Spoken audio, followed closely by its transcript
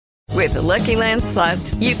With the Lucky Land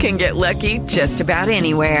Slots, you can get lucky just about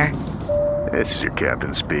anywhere. This is your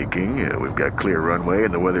captain speaking. We've got clear runway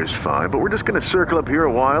and the weather's fine, but we're just going to circle up here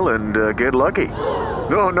a while and get lucky.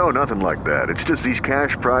 No, nothing like that. It's just these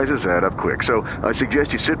cash prizes add up quick. So I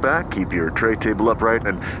suggest you sit back, keep your tray table upright,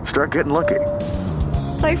 and start getting lucky.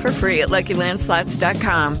 Play for free at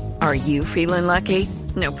LuckyLandSlots.com. Are you feeling lucky?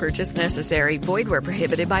 No purchase necessary. Void where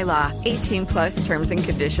prohibited by law. 18+ terms and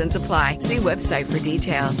conditions apply. See website for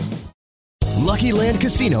details. Lucky Land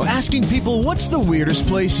Casino, asking people, what's the weirdest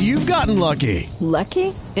place you've gotten lucky?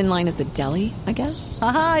 Lucky? In line at the deli, I guess?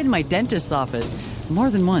 Aha, in my dentist's office. More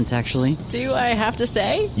than once, actually. Do I have to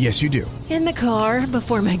say? Yes, you do. In the car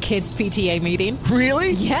before my kids' PTA meeting.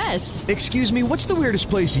 Really? Yes. Excuse me, what's the weirdest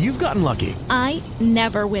place you've gotten lucky? I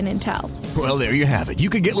never win and tell. Well, there you have it. You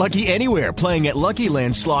can get lucky anywhere, playing at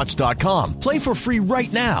LuckyLandSlots.com. Play for free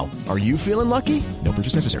right now. Are you feeling lucky? No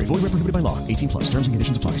purchase necessary. Void where prohibited by law. 18+. Terms and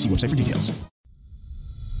conditions apply. See website for details.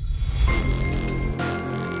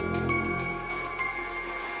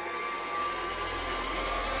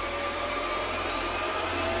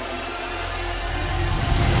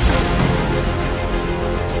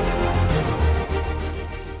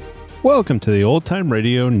 Welcome to the Old Time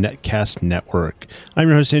Radio Netcast Network. I'm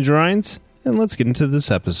your host, Andrew Rines, and let's get into this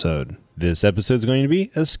episode. This episode is going to be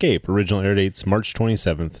Escape. Original air dates March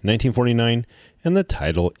 27th, 1949, and the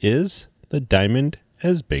title is The Diamond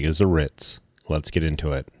as Big as a Ritz. Let's get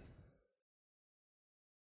into it.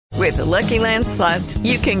 With the Lucky Land Slots,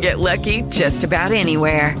 you can get lucky just about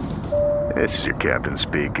anywhere. This is your captain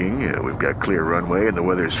speaking. We've got clear runway and the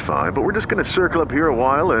weather's fine, but we're just going to circle up here a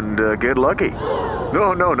while and get lucky.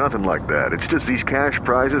 No, nothing like that. It's just these cash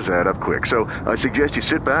prizes add up quick. So I suggest you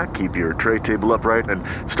sit back, keep your tray table upright, and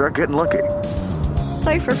start getting lucky.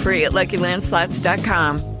 Play for free at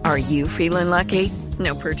LuckyLandSlots.com. Are you feeling lucky?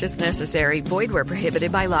 No purchase necessary. Void where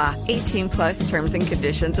prohibited by law. 18+ terms and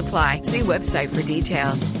conditions apply. See website for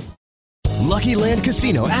details. Lucky Land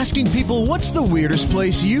Casino, asking people, what's the weirdest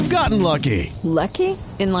place you've gotten lucky? Lucky?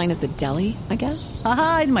 In line at the deli, I guess?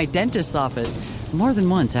 Aha, in my dentist's office. More than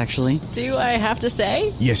once, actually. Do I have to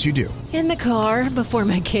say? Yes, you do. In the car before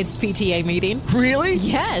my kids' PTA meeting. Really?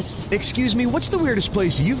 Yes. Excuse me, what's the weirdest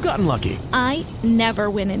place you've gotten lucky? I never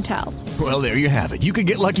win and tell. Well, there you have it. You can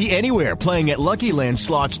get lucky anywhere, playing at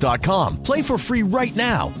LuckyLandSlots.com. Play for free right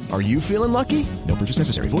now. Are you feeling lucky? No purchase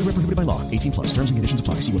necessary. Void where prohibited by law. 18+. Terms and conditions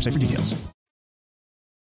apply. See website for details.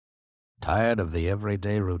 Tired of the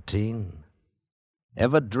everyday routine?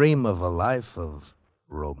 Ever dream of a life of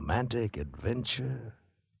romantic adventure?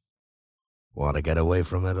 Want to get away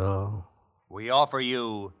from it all? We offer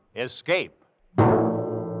you Escape.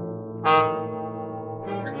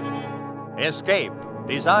 Escape,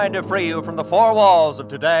 designed to free you from the four walls of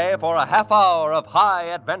today for a half hour of high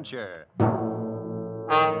adventure.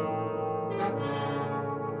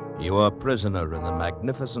 You are a prisoner in the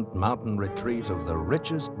magnificent mountain retreat of the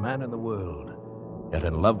richest man in the world, yet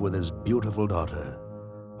in love with his beautiful daughter.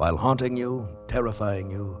 While haunting you,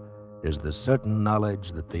 terrifying you, is the certain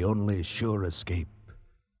knowledge that the only sure escape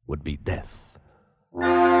would be death.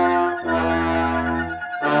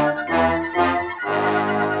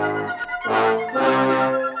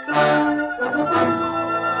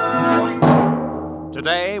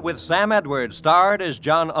 Today, with Sam Edwards starred as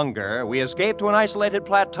John Unger, we escape to an isolated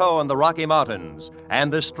plateau in the Rocky Mountains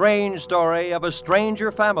and the strange story of a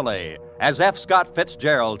stranger family, as F. Scott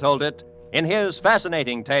Fitzgerald told it in his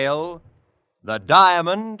fascinating tale, The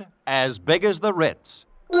Diamond as Big as the Ritz.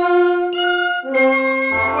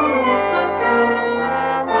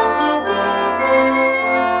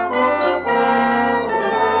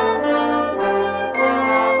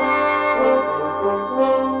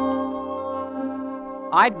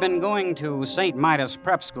 I'd been going to St. Midas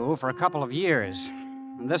Prep School for a couple of years,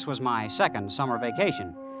 and this was my second summer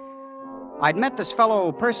vacation. I'd met this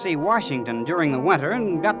fellow Percy Washington during the winter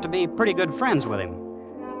and got to be pretty good friends with him.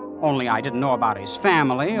 Only I didn't know about his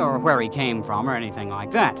family or where he came from or anything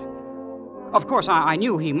like that. Of course, I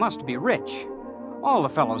knew he must be rich. All the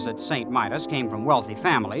fellows at St. Midas came from wealthy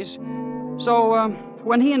families. So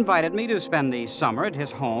when he invited me to spend the summer at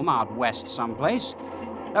his home out west someplace,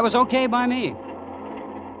 that was okay by me.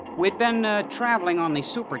 We'd been traveling on the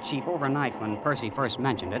Super Chief overnight when Percy first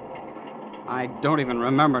mentioned it. I don't even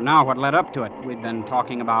remember now what led up to it. We'd been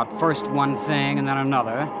talking about first one thing and then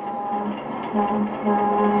another.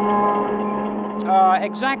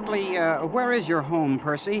 Exactly where is your home,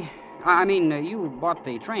 Percy? I mean, you bought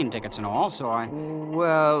the train tickets and all, so I...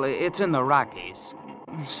 Well, it's in the Rockies.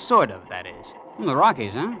 Sort of, that is. In the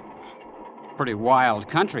Rockies, huh? Pretty wild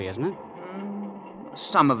country, isn't it?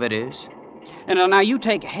 Some of it is. And now you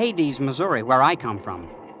take Hades, Missouri, where I come from.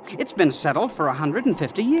 It's been settled for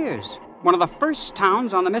 150 years. One of the first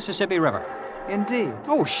towns on the Mississippi River. Indeed.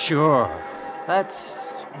 Oh, sure. That's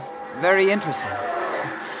very interesting.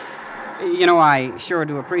 You know, I sure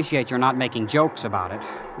do appreciate your not making jokes about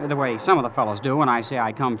it, the way some of the fellows do when I say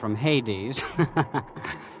I come from Hades.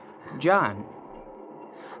 John,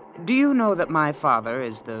 do you know that my father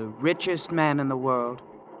is the richest man in the world?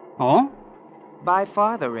 Oh? By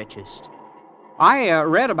far the richest. I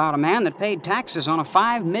read about a man that paid taxes on a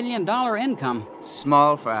 $5 million income.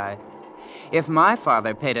 Small fry. If my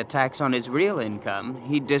father paid a tax on his real income,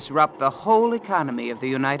 he'd disrupt the whole economy of the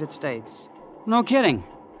United States. No kidding.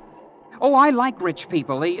 Oh, I like rich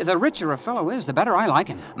people. The richer a fellow is, the better I like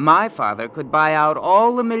him. My father could buy out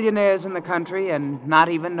all the millionaires in the country and not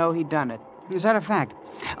even know he'd done it. Is that a fact?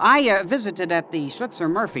 I visited at the Schlitzer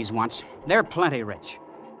Murphys once. They're plenty rich.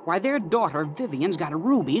 Why, their daughter, Vivian's got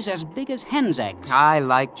rubies as big as hen's eggs. I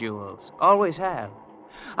like jewels. Always have.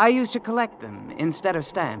 I used to collect them instead of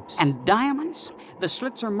stamps. And diamonds? The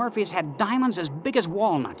Schlitzer Murphys had diamonds as big as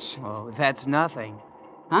walnuts. Oh, that's nothing.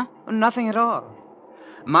 Huh? Nothing at all.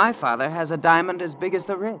 My father has a diamond as big as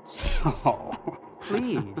the Ritz. Oh.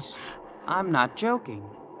 Please. I'm not joking.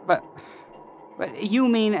 But you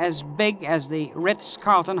mean as big as the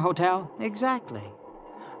Ritz-Carlton Hotel? Exactly.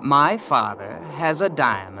 My father has a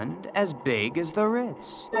diamond as big as the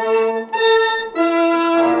Ritz.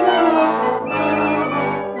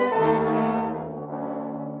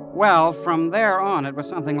 Well, from there on, it was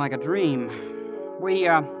something like a dream. We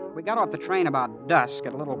got off the train about dusk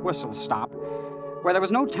at a little whistle stop where there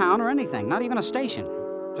was no town or anything, not even a station.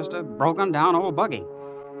 Just a broken-down old buggy.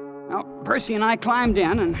 Well, Percy and I climbed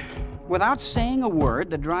in, and without saying a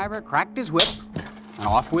word, the driver cracked his whip, and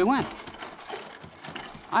off we went.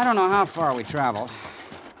 I don't know how far we traveled.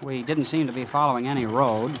 We didn't seem to be following any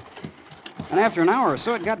road. And after an hour or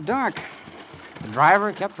so, it got dark. The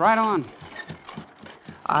driver kept right on.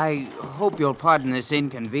 I hope you'll pardon this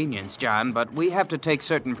inconvenience, John, but we have to take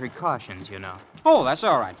certain precautions, you know. Oh, that's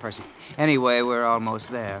all right, Percy. Anyway, we're almost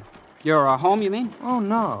there. You're home, you mean? Oh,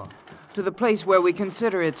 no. To the place where we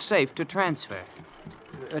consider it safe to transfer.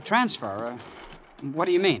 Transfer? What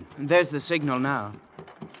do you mean? There's the signal now.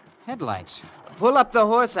 Headlights. Pull up the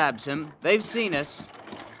horse, Absam. They've seen us.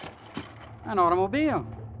 An automobile.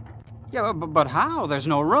 Yeah, but how? There's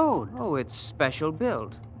no road. Oh, it's special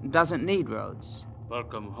built. Doesn't need roads.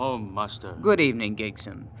 Welcome home, Master. Good evening,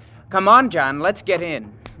 Gigson. Come on, John, let's get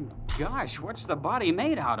in. Gosh, what's the body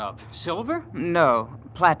made out of? Silver? No,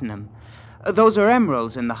 platinum. Those are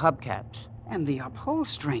emeralds in the hubcaps. And the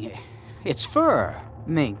upholstering, it's fur.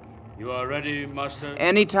 Mink. You are ready, Master?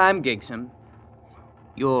 Anytime, Gigson.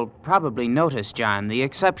 You'll probably notice, John, the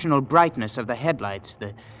exceptional brightness of the headlights.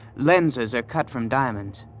 The lenses are cut from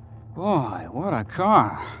diamonds. Boy, what a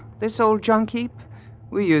car. This old junk heap?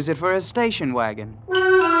 We use it for a station wagon.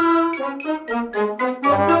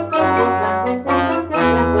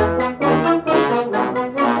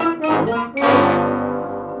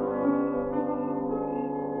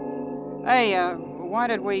 Hey, why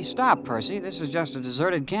did we stop, Percy? This is just a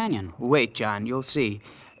deserted canyon. Wait, John, you'll see.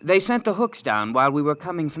 They sent the hooks down while we were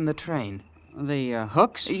coming from the train. The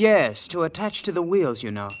hooks? Yes, to attach to the wheels,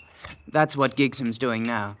 you know. That's what Gigsom's doing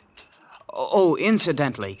now. Oh,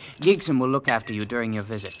 incidentally, Gigson will look after you during your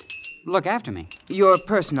visit. Look after me? Your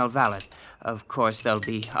personal valet. Of course, there'll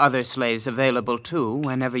be other slaves available, too,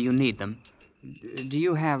 whenever you need them. Do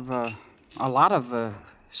you have a lot of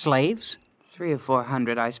slaves? 300 or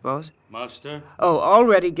 400, I suppose. Master? Oh, all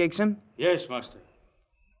ready, Gigson? Yes, Master.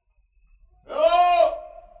 Hello!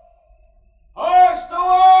 Hoist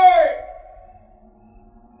away!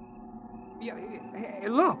 Hey,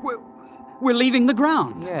 look, we're leaving the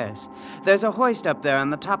ground. Yes. There's a hoist up there on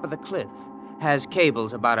the top of the cliff. Has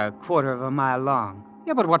cables about a quarter of a mile long.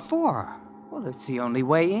 Yeah, but what for? Well, it's the only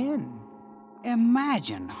way in.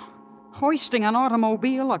 Imagine hoisting an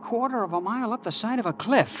automobile a quarter of a mile up the side of a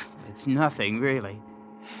cliff. It's nothing, really.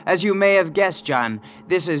 As you may have guessed, John,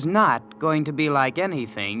 this is not going to be like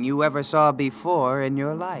anything you ever saw before in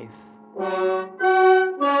your life.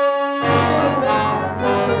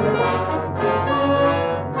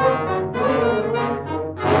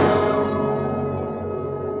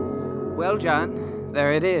 Well, John,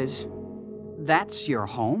 there it is. That's your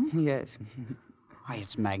home? Yes. Why,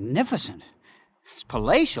 it's magnificent. It's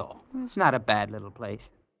palatial. It's not a bad little place.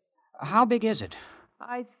 How big is it?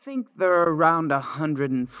 I think there are around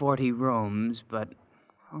 140 rooms, but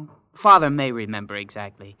Father may remember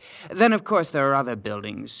exactly. Then, of course, there are other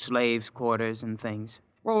buildings, slaves' quarters and things.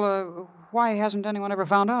 Well, why hasn't anyone ever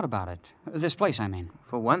found out about it? This place, I mean.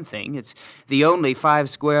 For one thing, it's the only 5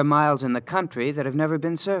 square miles in the country that have never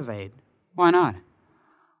been surveyed. Why not?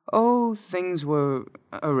 Oh, things were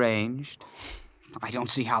arranged. I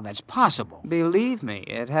don't see how that's possible. Believe me,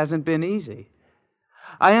 it hasn't been easy.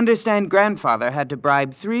 I understand Grandfather had to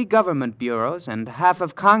bribe 3 government bureaus and half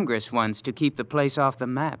of Congress once to keep the place off the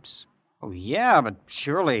maps. Oh, yeah, but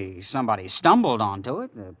surely somebody stumbled onto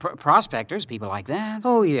it. Prospectors, people like that.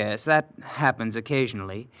 Oh, yes, that happens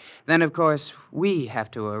occasionally. Then, of course, we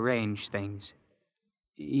have to arrange things.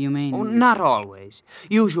 You mean... Oh, not always.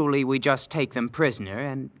 Usually we just take them prisoner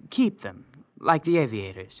and keep them, like the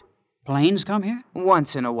aviators. Planes come here?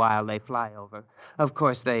 Once in a while they fly over. Of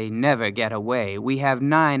course, they never get away. We have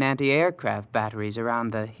 9 anti-aircraft batteries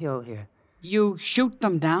around the hill here. You shoot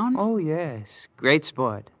them down? Oh, yes. Great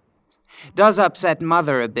sport. Does upset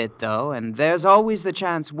Mother a bit, though, and there's always the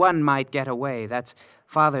chance one might get away. That's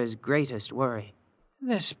Father's greatest worry.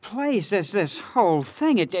 This place, this whole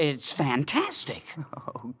thing, it's fantastic.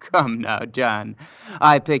 Oh, come now, John.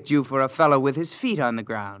 I picked you for a fellow with his feet on the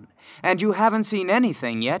ground. And you haven't seen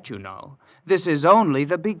anything yet, you know. This is only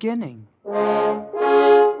the beginning.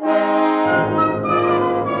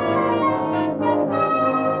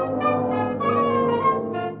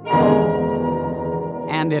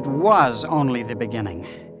 And it was only the beginning.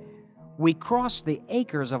 We crossed the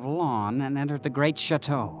acres of lawn and entered the great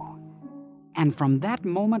chateau. And from that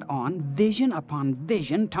moment on, vision upon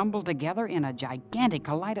vision tumbled together in a gigantic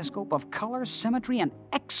kaleidoscope of color, symmetry, and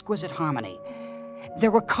exquisite harmony.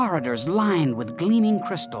 There were corridors lined with gleaming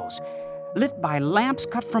crystals, lit by lamps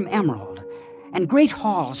cut from emerald, and great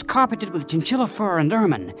halls carpeted with chinchilla fur and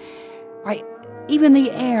ermine. Why, even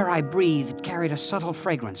the air I breathed carried a subtle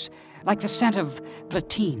fragrance, like the scent of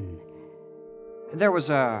platine. There was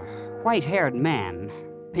a white-haired man,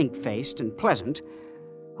 pink-faced and pleasant,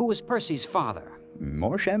 who was Percy's father.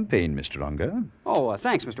 More champagne, Mr. Unger. Oh,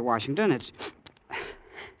 thanks, Mr. Washington.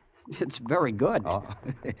 It's very good. Oh,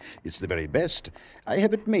 it's the very best. I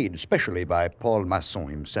have it made specially by Paul Masson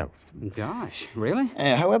himself. Gosh, really?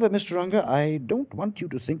 However, Mr. Unger, I don't want you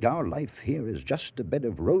to think our life here is just a bed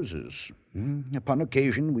of roses. Upon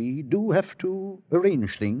occasion, we do have to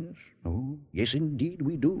arrange things. Oh, yes, indeed,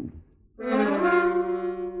 we do.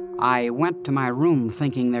 I went to my room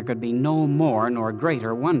thinking there could be no more nor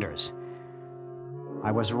greater wonders.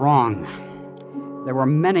 I was wrong. There were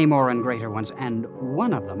many more and greater ones, and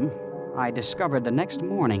one of them I discovered the next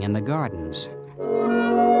morning in the gardens.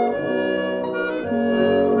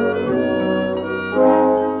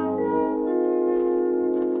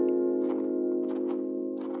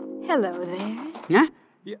 Hello there. Huh?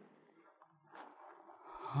 Yeah.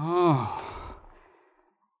 Oh,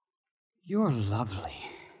 you're lovely.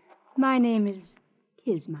 My name is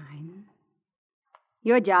Kismine.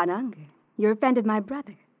 You're John Unger. You're a friend of my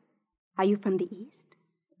brother. Are you from the East?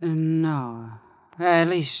 No. At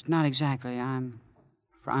least, not exactly. I'm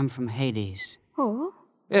from Hades. Oh?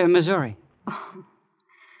 Missouri. Oh.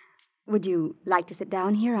 Would you like to sit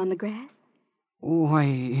down here on the grass? Why,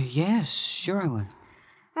 yes, sure I would.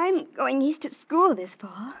 I'm going east to school this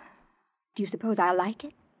fall. Do you suppose I'll like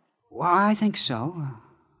it? Well, I think so.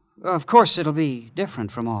 Of course, it'll be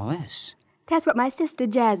different from all this. That's what my sister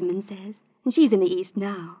Jasmine says, and she's in the East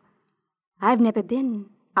now. I've never been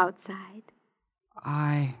outside.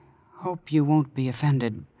 I hope you won't be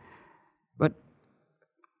offended, but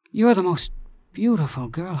you're the most beautiful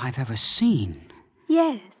girl I've ever seen.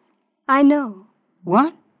 Yes, I know.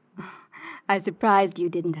 What? I surprised you,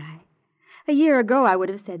 didn't I? A year ago, I would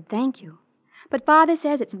have said thank you. But Father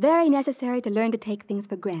says it's very necessary to learn to take things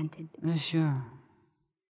for granted. Sure.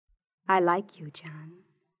 I like you, John.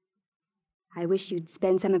 I wish you'd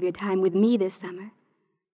spend some of your time with me this summer.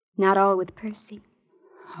 Not all with Percy.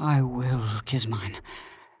 I will, Kismine.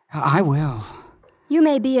 I will. You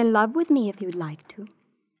may be in love with me if you'd like to.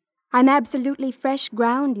 I'm absolutely fresh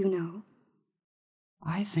ground, you know.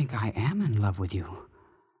 I think I am in love with you.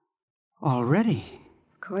 Already.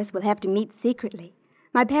 Of course, we'll have to meet secretly.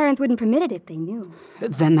 My parents wouldn't permit it if they knew.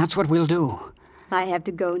 Then that's what we'll do. I have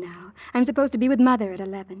to go now. I'm supposed to be with Mother at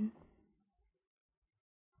 11.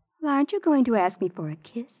 Well, aren't you going to ask me for a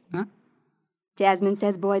kiss? Huh? Jasmine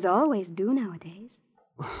says boys always do nowadays.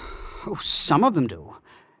 Oh, some of them do.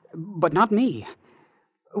 But not me.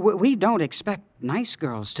 We don't expect nice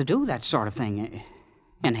girls to do that sort of thing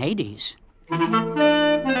in Hades.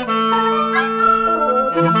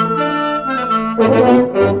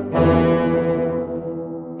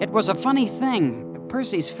 It was a funny thing.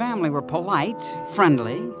 Percy's family were polite,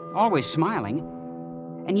 friendly, always smiling.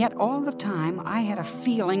 And yet all the time I had a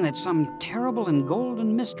feeling that some terrible and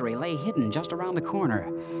golden mystery lay hidden just around the corner.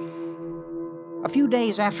 A few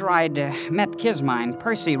days after I'd met Kismine,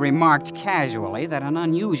 Percy remarked casually that an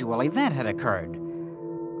unusual event had occurred.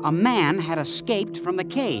 a man had escaped from the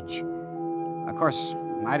cage. Of course,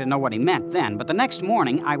 I didn't know what he meant then, but the next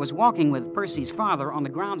morning I was walking with Percy's father on the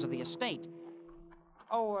grounds of the estate.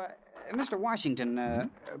 Oh, Mr. Washington,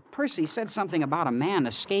 Percy said something about a man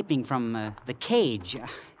escaping from the cage.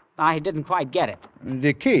 I didn't quite get it.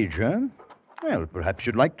 The cage, huh? Well, perhaps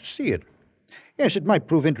you'd like to see it. Yes, it might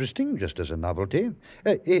prove interesting, just as a novelty.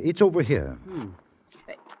 It's over here.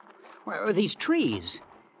 Well, these trees,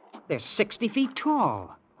 they're 60 feet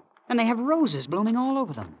tall, and they have roses blooming all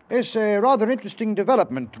over them. It's a rather interesting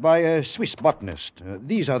development by a Swiss botanist.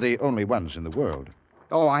 These are the only ones in the world.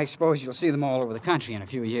 Oh, I suppose you'll see them all over the country in a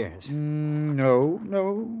few years. No.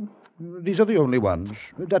 These are the only ones.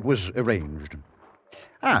 That was arranged.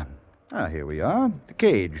 Here we are. The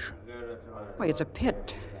cage. Why, it's a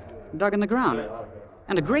pit dug in the ground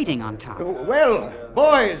and a grating on top. Well,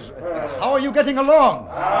 boys, how are you getting along?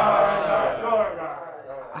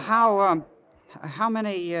 How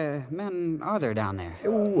many men are there down there?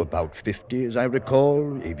 About 50, as I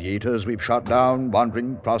recall. Aviators we've shot down,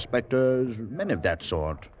 wandering prospectors, men of that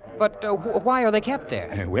sort. But why are they kept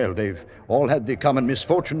there? Well, they've all had the common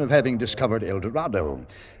misfortune of having discovered El Dorado.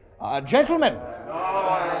 Gentlemen,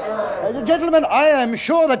 I am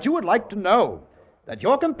sure that you would like to know that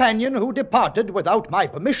your companion who departed without my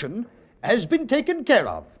permission has been taken care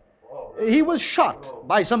of. He was shot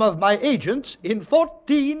by some of my agents in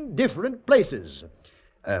 14 different places.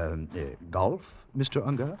 Golf, Mr.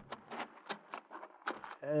 Unger?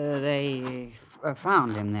 They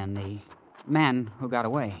found him then, the man who got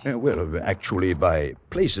away. Well, actually, by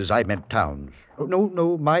places, I meant towns.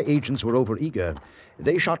 No, my agents were overeager.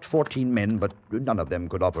 They shot 14 men, but none of them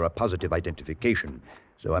could offer a positive identification.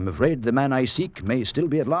 So I'm afraid the man I seek may still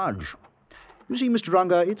be at large. You see, Mr.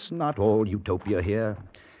 Unger, it's not all utopia here.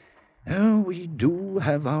 We do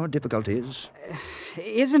have our difficulties.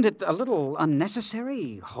 Isn't it a little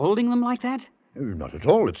unnecessary holding them like that? Not at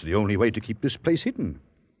all. It's the only way to keep this place hidden.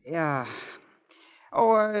 Yeah.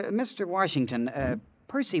 Oh, Mr. Washington,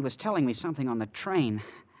 Percy was telling me something on the train.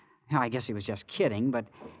 I guess he was just kidding, but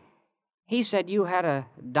he said you had a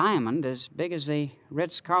diamond as big as the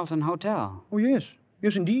Ritz-Carlton Hotel. Oh, yes.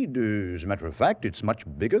 Yes, indeed. As a matter of fact, it's much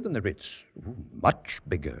bigger than the Ritz. Much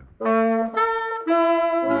bigger.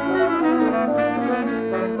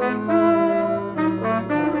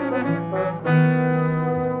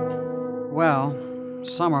 Well,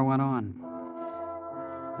 summer went on,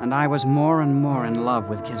 and I was more and more in love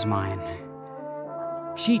with Kismine.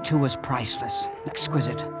 She, too, was priceless,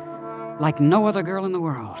 exquisite, like no other girl in the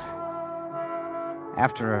world.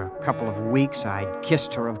 After a couple of weeks, I'd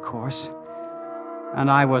kissed her, of course, and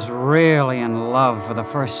I was really in love for the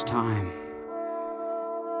first time.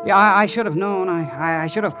 Yeah, I should have known. I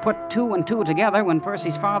should have put two and two together when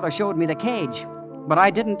Percy's father showed me the cage. But I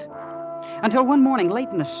didn't. Until one morning late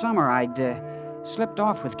in the summer, I'd slipped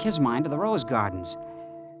off with Kismine to the rose gardens.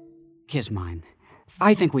 Kismine,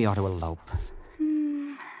 I think we ought to elope.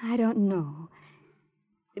 I don't know.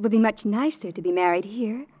 It would be much nicer to be married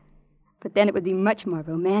here, but then it would be much more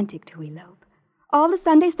romantic to elope. All the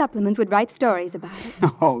Sunday supplements would write stories about it.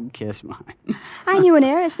 Oh, Kismine. I knew an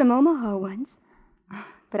heiress from Omaha once.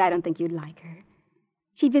 But I don't think you'd like her.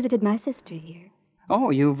 She visited my sister here.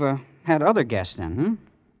 Oh, you've had other guests then, huh?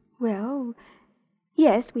 Well,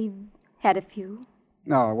 yes, we've had a few.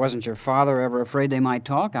 Oh, wasn't your father ever afraid they might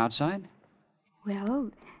talk outside?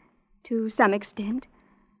 Well, to some extent.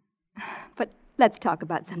 But let's talk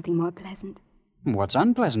about something more pleasant. What's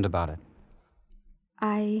unpleasant about it?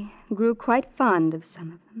 I grew quite fond of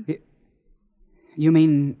some of them. You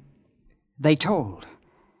mean they told?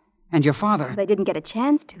 And your father... They didn't get a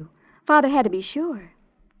chance to. Father had to be sure.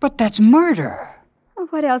 But that's murder. Well,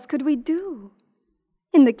 what else could we do?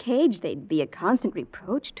 In the cage, they'd be a constant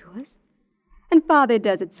reproach to us. And Father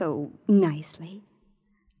does it so nicely.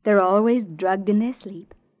 They're always drugged in their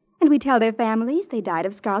sleep. And we tell their families they died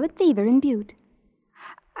of scarlet fever in Butte.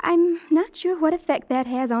 I'm not sure what effect that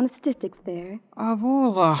has on the statistics there. Of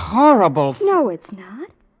all the horrible... No, it's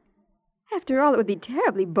not. After all, it would be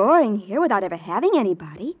terribly boring here without ever having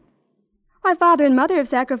anybody. Why, Father and Mother have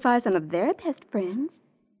sacrificed some of their best friends.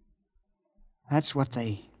 That's what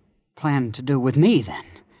they planned to do with me, then.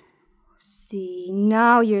 See,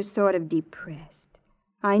 now you're sort of depressed.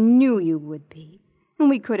 I knew you would be. And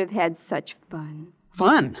we could have had such fun.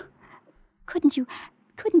 Fun? Couldn't you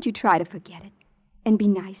try to forget it and be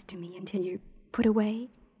nice to me until you're put away?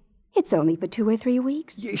 It's only for 2 or 3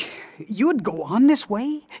 weeks. You'd go on this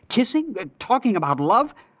way? Kissing? Talking about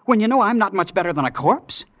love? When you know I'm not much better than a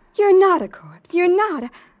corpse? You're not a corpse. You're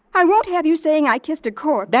not. I won't have you saying I kissed a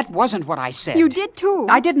corpse. That wasn't what I said. You did, too.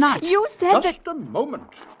 I did not. You said Just a moment.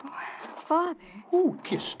 father. Who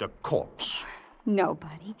kissed a corpse?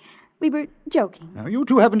 Nobody. We were joking. Now, you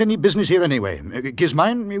two haven't any business here anyway.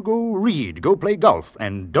 Kismine, you go read, go play golf,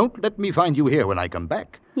 and don't let me find you here when I come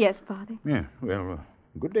back. Yes, Father. Yeah, well,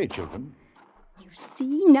 good day, children. You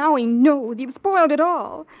see, now he knows. You've spoiled it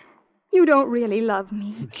all. You don't really love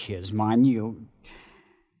me. Kismine, you...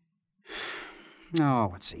 Oh,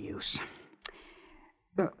 what's the use?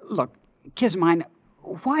 Look, Kismine,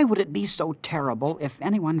 why would it be so terrible if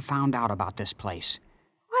anyone found out about this place?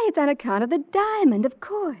 Why, it's on account of the diamond, of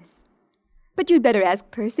course. But you'd better ask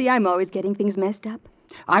Percy. I'm always getting things messed up.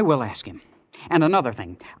 I will ask him. And another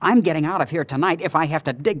thing, I'm getting out of here tonight if I have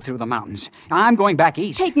to dig through the mountains. I'm going back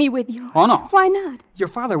east. Take me with you. Oh, no. Why not? Your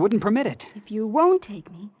father wouldn't permit it. If you won't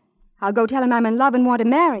take me, I'll go tell him I'm in love and want to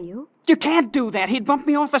marry you. You can't do that. He'd bump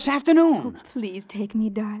me off this afternoon. Oh, please take me,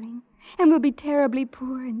 darling. And we'll be terribly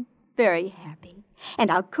poor and very happy.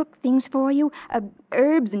 And I'll cook things for you,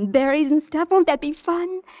 herbs and berries and stuff. Won't that be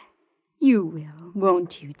fun? You will,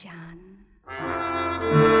 won't you, John?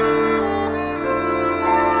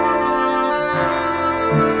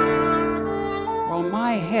 Well,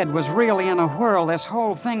 my head was really in a whirl. This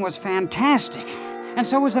whole thing was fantastic. And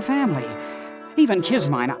so was the family. Even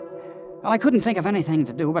Kismine. I couldn't think of anything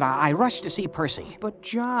to do, but I rushed to see Percy. But,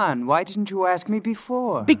 John, why didn't you ask me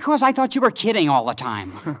before? Because I thought you were kidding all the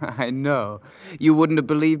time. I know. You wouldn't have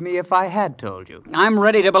believed me if I had told you. I'm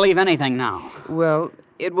ready to believe anything now. Well,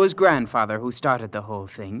 it was Grandfather who started the whole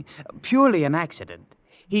thing. Purely an accident.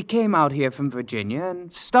 He came out here from Virginia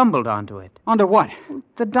and stumbled onto it. Onto what?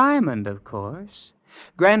 The diamond, of course.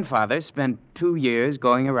 Grandfather spent 2 years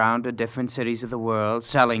going around to different cities of the world,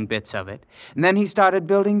 selling bits of it. And then he started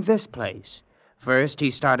building this place. First, he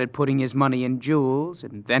started putting his money in jewels,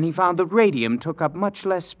 and then he found the radium took up much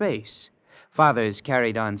less space. Father's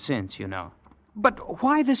carried on since, you know. But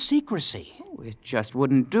why the secrecy? Oh, it just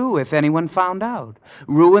wouldn't do if anyone found out.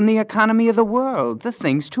 Ruin the economy of the world. The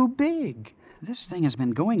thing's too big. This thing has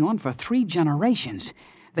been going on for 3 generations.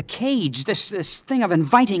 The cage, this thing of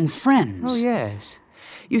inviting friends. Oh, yes.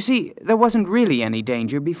 You see, there wasn't really any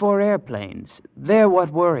danger before airplanes. They're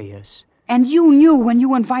what worry us. And you knew when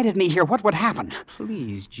you invited me here what would happen.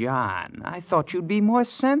 Please, John, I thought you'd be more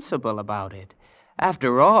sensible about it.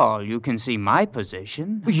 After all, you can see my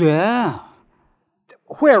position. Yeah.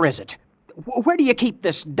 Where is it? Where do you keep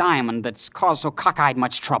this diamond that's caused so cockeyed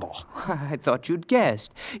much trouble? I thought you'd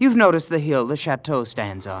guessed. You've noticed the hill the chateau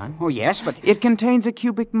stands on. Oh, yes, but... It contains a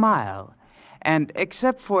cubic mile. And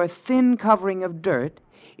except for a thin covering of dirt,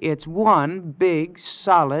 it's one big,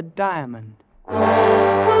 solid diamond.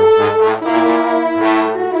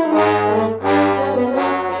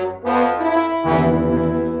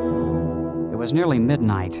 It was nearly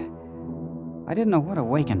midnight. I didn't know what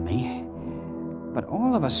awakened me. But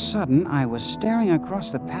all of a sudden, I was staring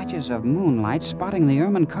across the patches of moonlight, spotting the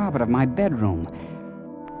ermine carpet of my bedroom,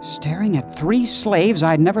 staring at 3 slaves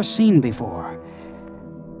I'd never seen before.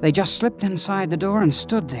 They just slipped inside the door and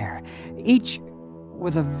stood there, each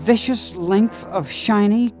with a vicious length of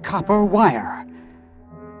shiny copper wire.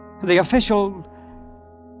 The official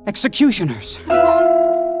executioners.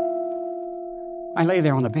 I lay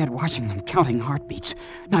there on the bed watching them, counting heartbeats,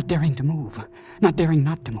 not daring to move, not daring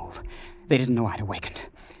not to move. They didn't know I'd awakened.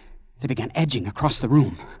 They began edging across the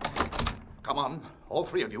room. Come on, all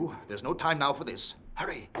 3 of you. There's no time now for this.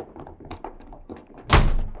 Hurry.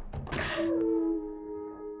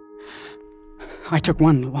 I took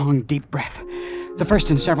one long, deep breath, the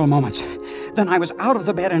first in several moments. Then I was out of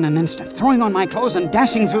the bed in an instant, throwing on my clothes and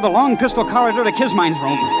dashing through the long crystal corridor to Kismine's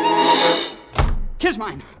room.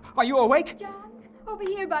 Kismine, are you awake? John, over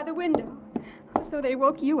here by the window. So they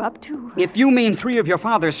woke you up, too. If you mean 3 of your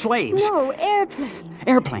father's slaves. No, airplanes.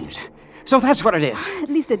 Airplanes. So that's what it is. At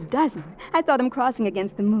least a dozen. I saw them crossing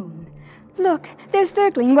against the moon. Look, they're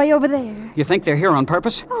circling way over there. You think they're here on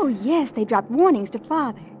purpose? Oh, yes, they dropped warnings to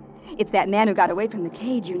Father. It's that man who got away from the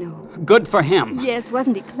cage, you know. Good for him. Yes,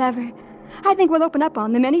 wasn't he clever? I think we'll open up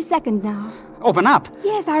on them any second now. Open up?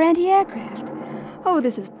 Yes, our anti-aircraft. Oh,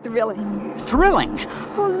 this is thrilling. Thrilling?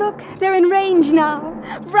 Oh, look, they're in range now.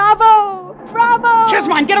 Bravo! Bravo!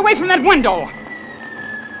 Kismine, get away from that window!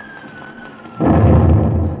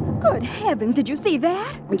 Good heavens, did you see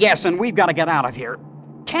that? Yes, and we've got to get out of here.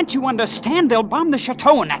 Can't you understand? They'll bomb the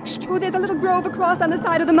chateau next. Oh, there's a little grove across on the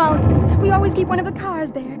side of the mountains. We always keep one of the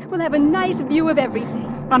cars there. We'll have a nice view of everything.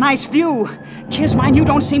 A nice view? Kismine, you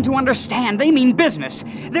don't seem to understand. They mean business.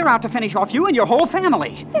 They're out to finish off you and your whole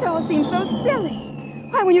family. It all seems so silly.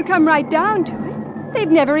 Why, when you come right down to it,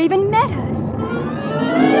 they've never even met us.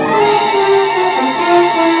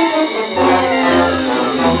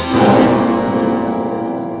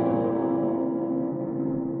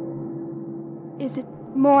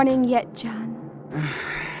 morning yet, John?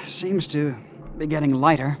 Seems to be getting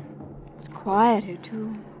lighter. It's quieter,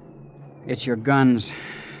 too. It's your guns.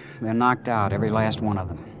 They're knocked out, every last one of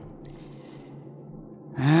them.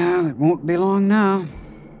 Well, it won't be long now.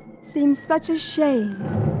 Seems such a shame.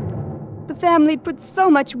 The family put so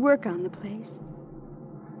much work on the place.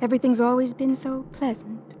 Everything's always been so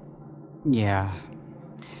pleasant. Yeah.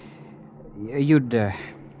 You'd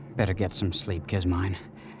better get some sleep, Kismine.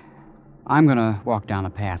 I'm gonna walk down the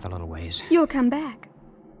path a little ways. You'll come back.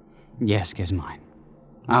 Yes, Kismine.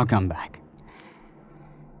 I'll come back.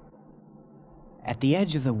 At the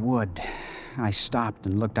edge of the wood, I stopped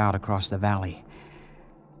and looked out across the valley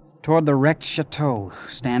toward the wrecked chateau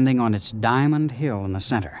standing on its diamond hill in the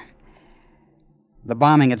center. The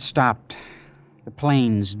bombing had stopped. The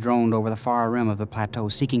planes droned over the far rim of the plateau,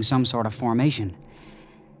 seeking some sort of formation.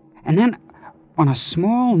 And then, on a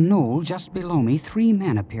small knoll just below me, 3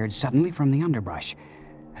 men appeared suddenly from the underbrush.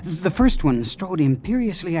 The first one strode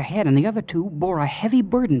imperiously ahead, and the other 2 bore a heavy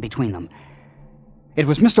burden between them. It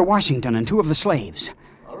was Mr. Washington and 2 of the slaves.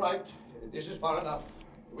 All right. This is far enough.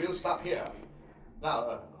 We'll stop here.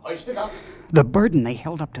 Now, hoist it up. The burden they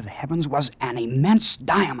held up to the heavens was an immense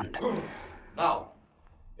diamond. Now,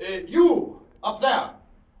 you, up there.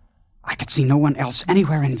 I could see no one else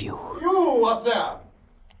anywhere in view. You, up there.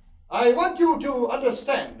 I want you to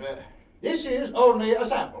understand, this is only a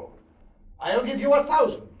sample. I'll give you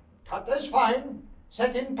 1,000, cut as fine,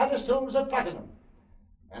 set in pedestals of platinum.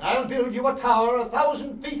 And I'll build you a tower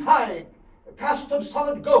 1,000 feet high, cast of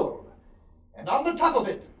solid gold. And on the top of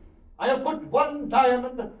it, I'll put 1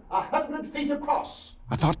 diamond 100 feet across.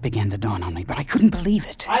 A thought began to dawn on me, but I couldn't believe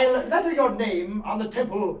it. I'll letter your name on the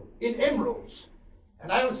temple in emeralds,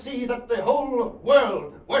 and I'll see that the whole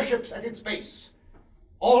world worships at its base.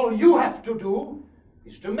 All you have to do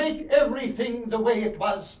is to make everything the way it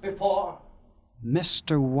was before.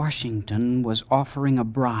 Mr. Washington was offering a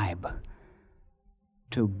bribe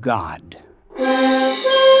to God.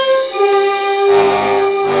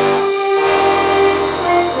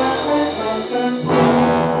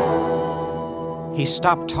 He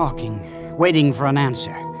stopped talking, waiting for an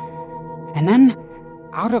answer. And then,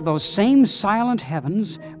 out of those same silent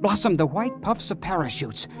heavens, blossomed the white puffs of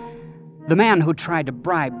parachutes. The man who tried to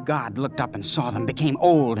bribe God looked up and saw them, became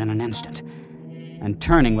old in an instant, and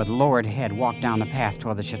turning with lowered head, walked down the path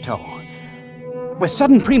toward the chateau. With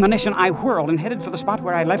sudden premonition, I whirled and headed for the spot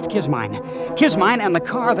where I left Kismine. Kismine and the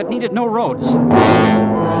car that needed no roads.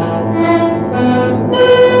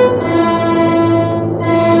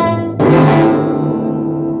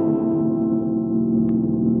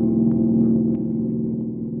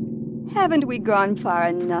 Haven't we gone far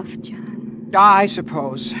enough, John? I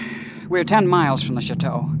suppose. We're 10 miles from the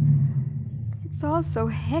chateau. It's all so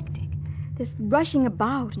hectic. This rushing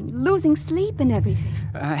about and losing sleep and everything.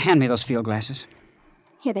 Hand me those field glasses.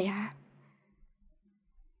 Here they are.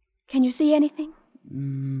 Can you see anything?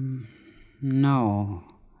 No.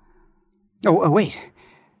 Oh, wait.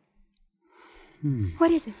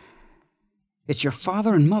 What is it? It's your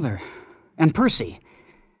father and mother. And Percy.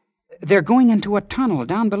 They're going into a tunnel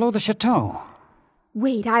down below the chateau.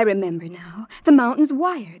 Wait, I remember now. The mountain's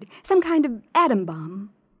wired. Some kind of atom bomb.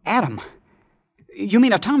 Atom? You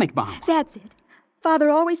mean atomic bomb? That's it. Father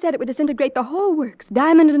always said it would disintegrate the whole works,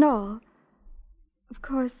 diamond and all. Of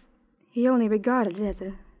course, he only regarded it as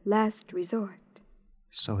a last resort.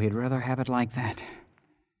 So he'd rather have it like that.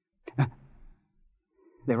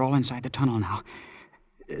 They're all inside the tunnel now.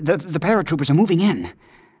 The paratroopers are moving in.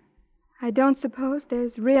 I don't suppose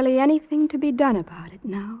there's really anything to be done about it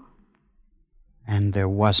now. And there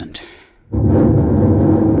wasn't.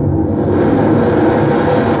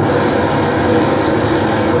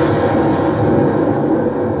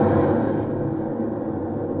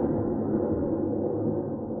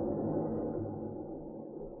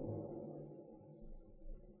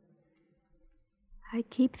 I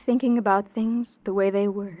keep thinking about things the way they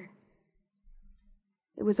were.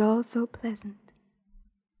 It was all so pleasant.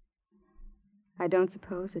 I don't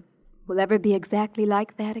suppose it will ever be exactly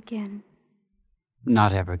like that again.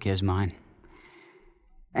 Not ever, Kismine.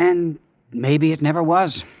 And maybe it never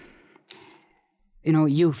was. You know,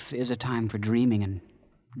 youth is a time for dreaming, and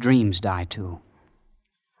dreams die, too.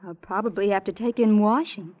 I'll probably have to take in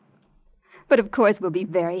washing. But of course we'll be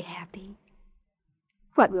very happy.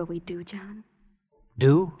 What will we do, John?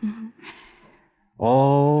 Do? Mm-hmm.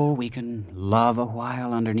 Oh, we can love a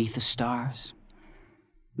while underneath the stars.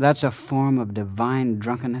 That's a form of divine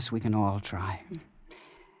drunkenness we can all try.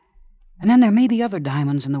 And then there may be other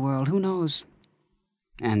diamonds in the world, who knows?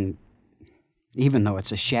 And even though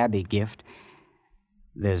it's a shabby gift,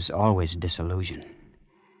 there's always disillusion.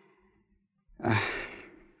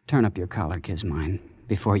 Turn up your collar, Kismine,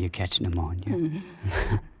 before you catch pneumonia.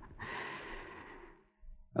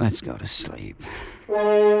 Let's go to sleep.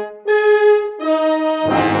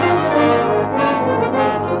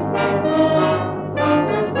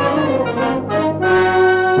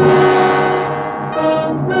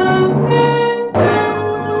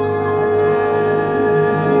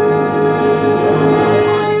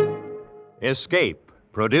 Escape,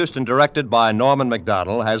 produced and directed by Norman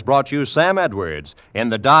Macdonnell, has brought you Sam Edwards in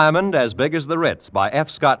The Diamond as Big as the Ritz by F.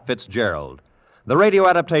 Scott Fitzgerald. The radio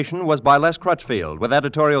adaptation was by Les Crutchfield, with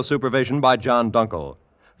editorial supervision by John Dunkel.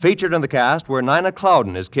 Featured in the cast were Nina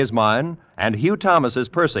Clouden as Kismine and Hugh Thomas as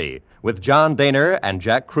Percy, with John Daner and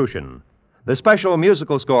Jack Crucian. The special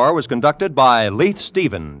musical score was conducted by Leith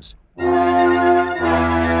Stevens.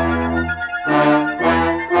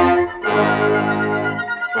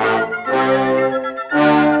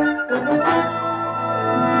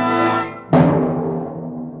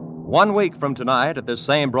 One week from tonight at this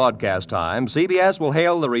same broadcast time, CBS will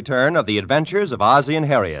hail the return of The Adventures of Ozzie and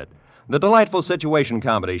Harriet, the delightful situation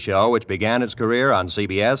comedy show which began its career on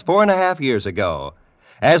CBS 4.5 years ago.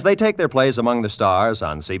 As they take their place among the stars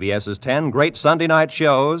on CBS's 10 great Sunday night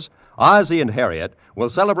shows, Ozzie and Harriet will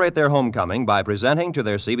celebrate their homecoming by presenting to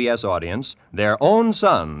their CBS audience their own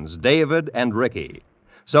sons, David and Ricky.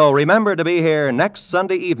 So remember to be here next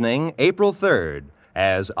Sunday evening, April 3rd,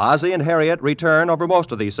 as Ozzie and Harriet return over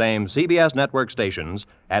most of these same CBS network stations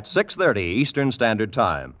at 6:30 Eastern Standard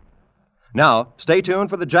Time. Now, stay tuned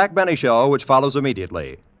for the Jack Benny Show, which follows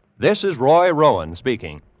immediately. This is Roy Rowan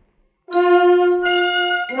speaking.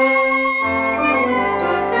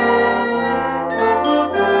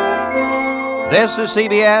 This is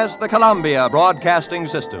CBS, the Columbia Broadcasting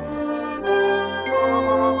System.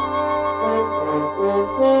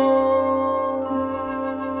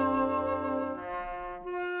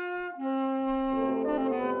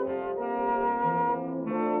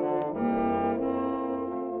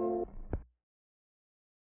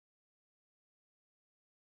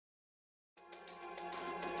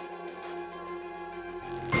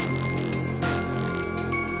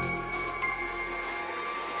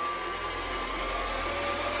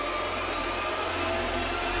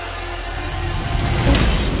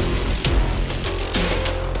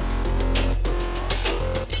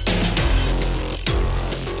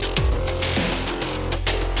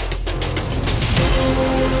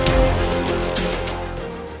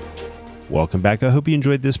 Welcome back. I hope you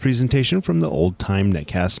enjoyed this presentation from the Old Time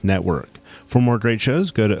Netcast Network. For more great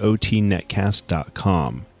shows, go to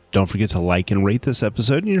otnetcast.com. Don't forget to like and rate this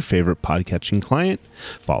episode in your favorite podcatching client.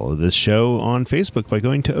 Follow this show on Facebook by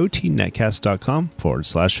going to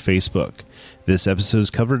otnetcast.com/Facebook. This episode is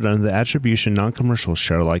covered under the Attribution Non-Commercial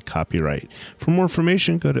Share-alike copyright. For more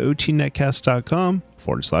information, go to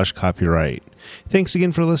otnetcast.com/copyright. Thanks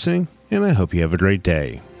again for listening, and I hope you have a great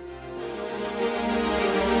day.